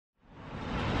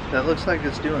That looks like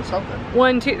it's doing something.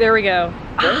 1, 2, there we go.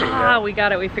 There we go. We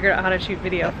got it. We figured out how to shoot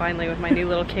video finally with my new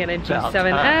little Canon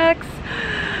G7X.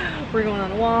 We're going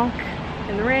on a walk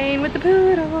in the rain with the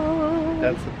poodle.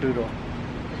 That's the poodle.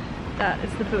 That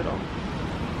is the poodle.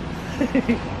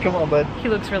 Come on, bud. He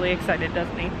looks really excited,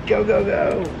 doesn't he? Go, go,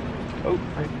 go. Oh,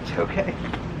 okay.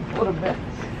 What a mess.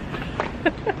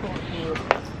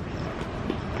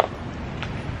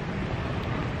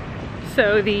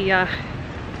 So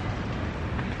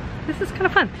this is kind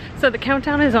of fun. So the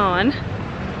countdown is on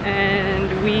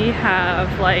and we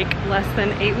have like less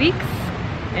than 8 weeks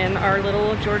in our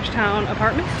little Georgetown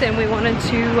apartment, and we wanted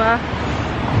to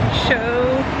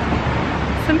show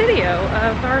some video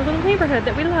of our little neighborhood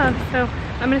that we love. So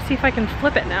I'm gonna see if I can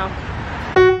flip it now.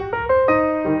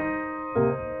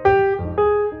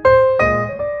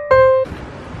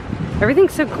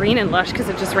 Everything's so green and lush because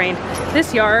it just rained.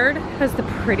 This yard has the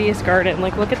prettiest garden.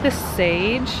 Like, look at this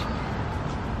sage.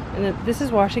 And this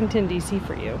is Washington, D.C.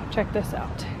 for you. Check this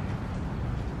out.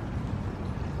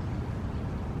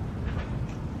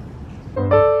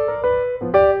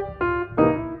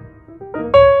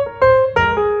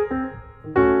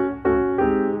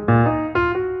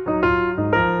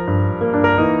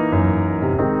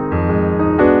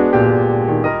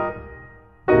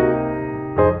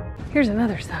 Here's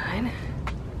another sign.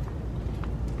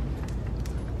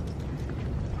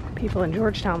 People in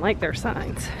Georgetown like their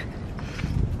signs.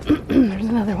 There's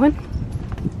another one.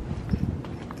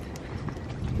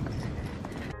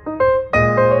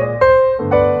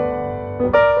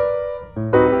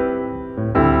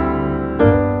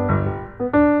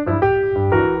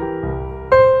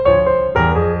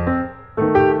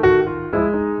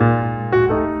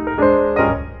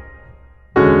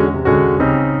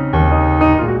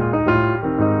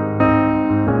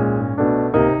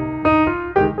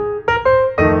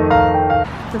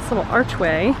 This little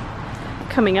archway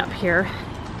coming up here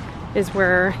is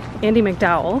where Andie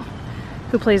MacDowell,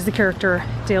 who plays the character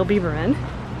Dale Beberman,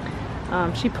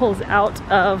 she pulls out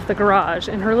of the garage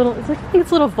in her little, I think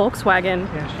it's a little Volkswagen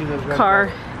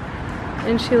car.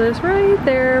 And she lives right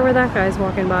there where that guy's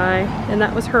walking by, and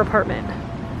that was her apartment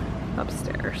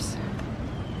upstairs.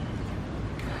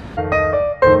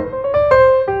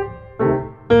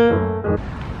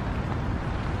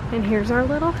 And here's our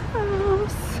little house.